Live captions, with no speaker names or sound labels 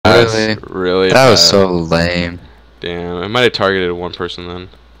Really? Really That bad. was so lame. Damn, I might have targeted one person then.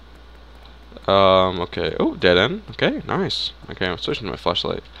 Okay. Oh, dead end. Okay, nice. Okay, I'm switching to my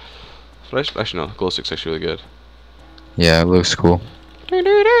flashlight. Actually, no, glow stick's actually really good. Yeah, it looks cool. And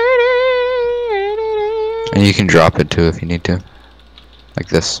you can drop it too if you need to. Like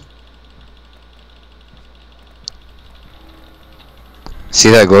this. See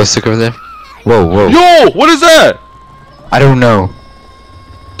that glow stick over there? Whoa, whoa. Yo, what is that? I don't know.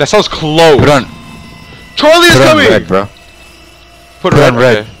 That sounds close. Put on. Charlie is Put coming. on red, bro. Put on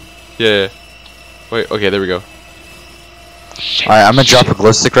red. Okay. Yeah. Wait. Okay, there we go. Alright, I'm gonna drop a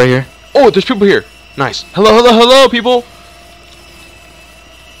glow stick right here. Oh, there's people here. Nice. Hello, people.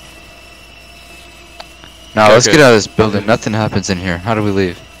 Now Okay, let's okay. get out of this building. Nothing happens in here. How do we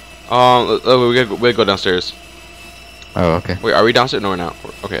leave? We gotta go downstairs. Oh, okay. Wait, are we downstairs? No, we're not.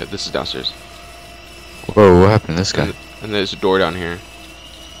 Okay, this is downstairs. Whoa, what happened to this guy? And there's a door down here.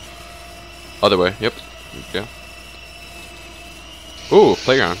 Other way. Yep. There we go. Ooh,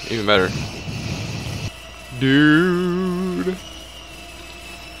 playground. Even better. Dude.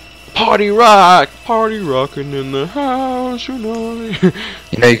 Party rocking in the house tonight.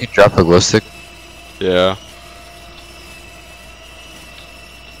 You know you can drop a glow stick? Yeah.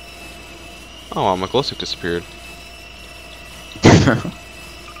 Oh, wow, my glow stick disappeared.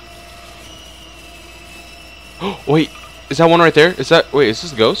 Wait, is that one right there? Is that? Wait, is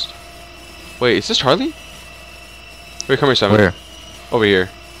this a ghost? Wait, is this Charlie? Wait, come here, Simon. Where? Over here.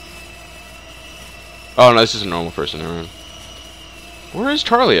 Oh no, this is a normal person. Never mind. Where is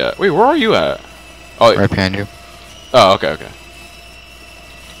Charlie at? Wait, where are you at? Oh, Right behind you. Oh, okay.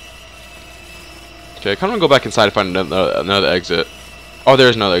 Okay, I kind of go back inside to find another exit. Oh,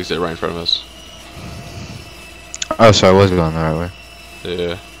 there's another exit right in front of us. Oh, so I was going the right way.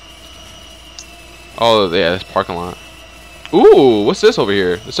 Yeah. Oh, yeah, this parking lot. Ooh, what's this over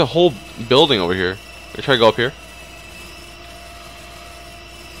here? There's a whole building over here. Can I try to go up here?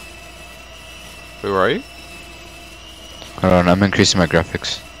 Wait, where are you? Hold on, I'm increasing my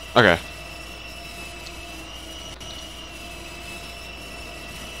graphics. Okay.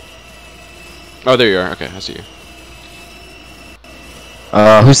 Oh, there you are. Okay, I see you.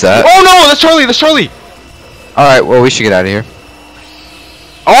 Who's that? Oh no, that's Charlie! That's Charlie! Alright, well, we should get out of here.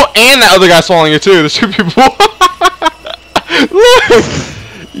 Oh, and that other guy's following you too. There's two people. Look!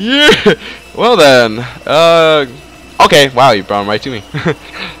 Yeah! Well then, okay, wow, you brought him right to me.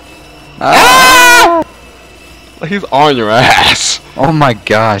 Ah! Like he's on your ass. Oh my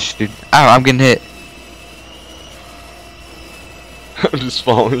gosh, dude. Ow, I'm getting hit. I'm just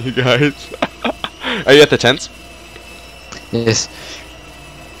following you guys. Are you at the tents? Yes.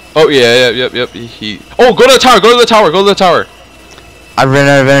 Oh yeah, yep. Oh, go to the tower. Go to the tower. Go to the tower. I ran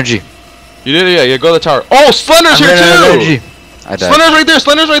out of energy. You did it. Yeah. Go to the tower. Oh, Slender's here too. I died. Slender's right there.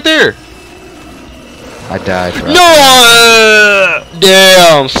 Slender's right there. I died. Bro. No!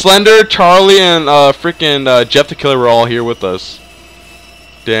 Damn. Slender, Charlie, and freaking Jeff the Killer were all here with us.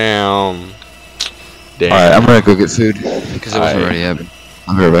 Damn. Alright, I'm gonna go get food because it was already happened.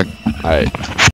 I'll be right back. Alright.